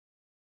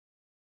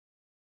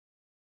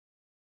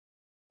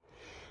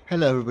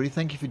Hello everybody,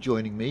 thank you for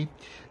joining me.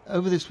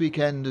 Over this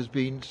weekend has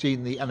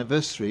seen the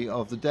anniversary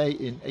of the day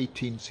in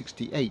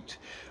 1868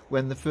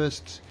 when the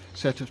first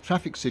set of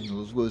traffic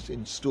signals was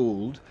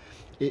installed.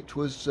 It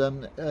was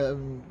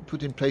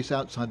put in place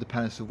outside the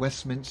Palace of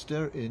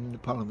Westminster in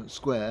Parliament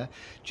Square.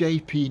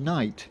 J.P.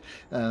 Knight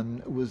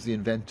was the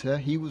inventor.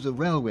 He was a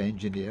railway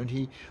engineer and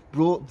he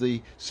brought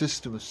the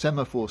system of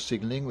semaphore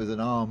signalling with an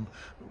arm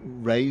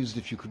raised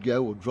if you could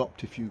go or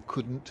dropped if you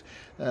couldn't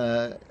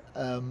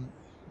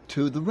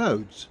to the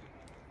roads.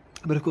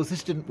 But of course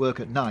this didn't work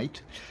at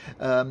night.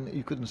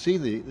 You couldn't see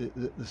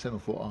the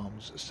semaphore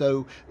arms,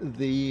 so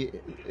the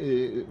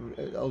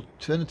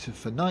alternative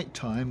for night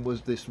time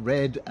was this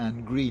red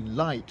and green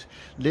light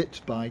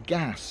lit by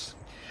gas.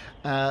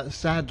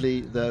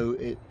 Sadly, though,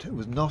 it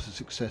was not a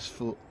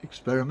successful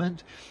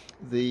experiment.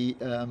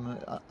 Not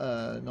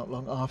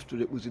long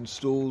after it was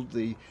installed,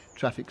 the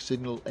traffic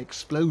signal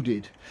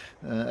exploded,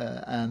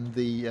 and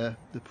the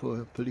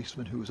poor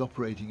policeman who was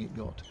operating it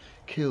got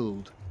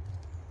killed.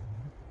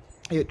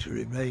 It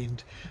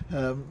remained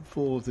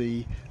for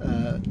the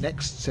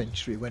next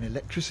century, when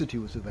electricity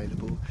was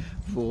available,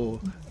 for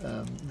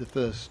the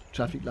first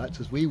traffic lights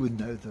as we would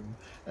know them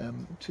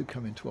to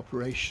come into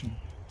operation.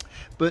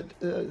 But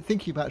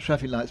thinking about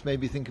traffic lights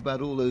made me think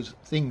about all those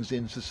things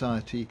in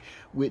society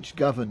which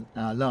govern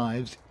our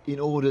lives in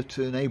order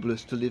to enable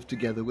us to live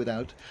together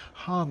without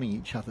harming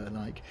each other,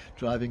 like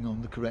driving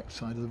on the correct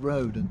side of the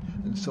road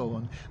and so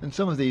on. And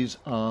some of these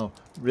are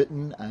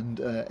written and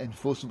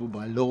enforceable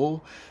by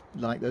law,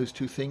 like those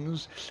two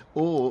things,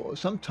 or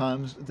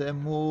sometimes they're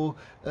more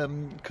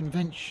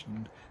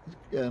convention,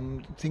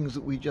 things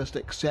that we just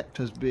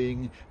accept as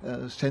being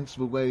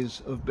sensible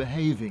ways of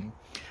behaving.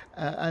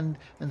 And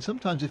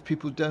sometimes if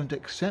people don't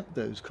accept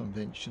those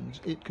conventions,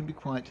 it can be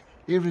quite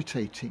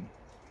irritating.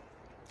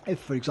 If,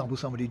 for example,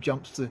 somebody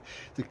jumps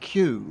the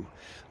queue,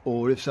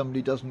 or if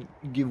somebody doesn't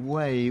give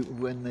way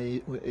when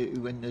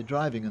they're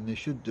driving and they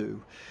should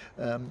do,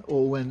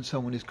 or when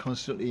someone is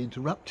constantly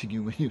interrupting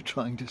you when you're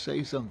trying to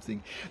say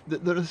something,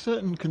 there are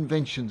certain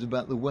conventions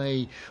about the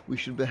way we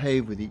should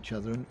behave with each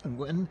other, and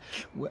when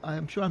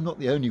I'm sure I'm not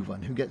the only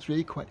one who gets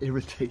really quite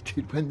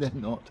irritated when they're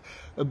not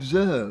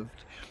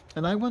observed.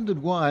 And I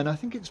wondered why, and I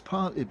think it's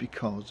partly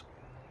because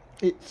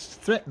it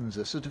threatens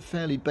us at a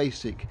fairly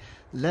basic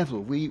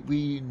level.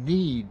 We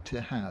need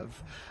to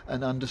have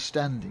an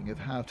understanding of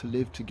how to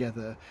live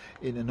together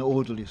in an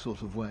orderly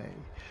sort of way,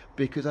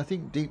 because I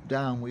think deep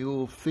down we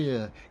all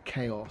fear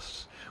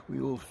chaos.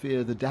 We all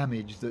fear the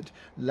damage that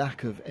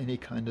lack of any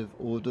kind of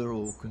order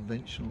or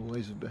conventional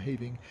ways of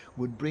behaving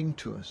would bring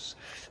to us.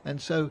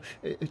 And so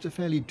it's a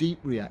fairly deep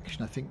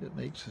reaction, I think, that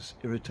makes us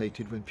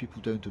irritated when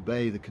people don't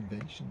obey the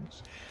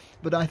conventions.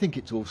 But I think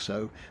it's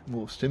also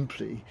more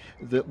simply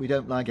that we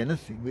don't like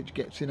anything which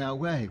gets in our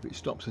way, which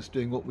stops us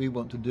doing what we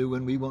want to do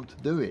when we want to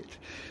do it,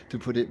 to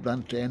put it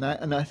bluntly. And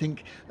I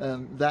think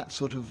that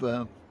sort of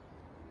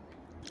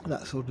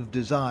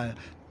desire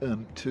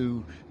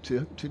to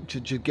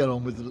get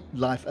on with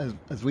life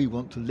as we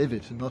want to live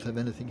it and not have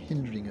anything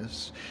hindering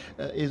us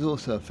is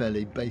also a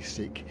fairly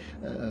basic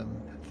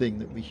thing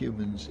that we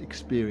humans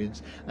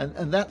experience,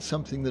 and that's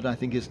something that I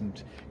think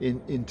isn't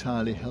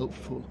entirely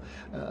helpful,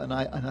 and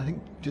I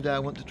think today I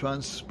want to try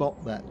and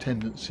spot that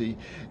tendency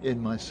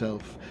in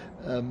myself,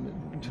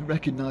 to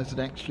recognise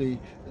that actually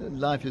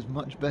life is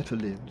much better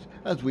lived,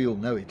 as we all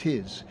know it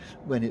is,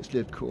 when it's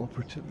lived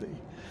cooperatively.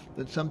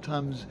 That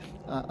sometimes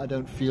I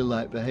don't feel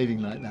like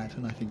behaving like that,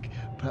 and I think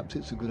perhaps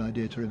it's a good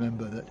idea to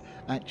remember that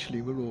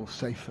actually we're all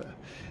safer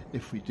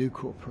if we do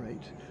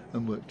cooperate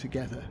and work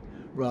together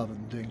rather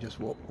than doing just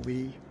what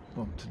we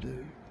want to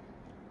do.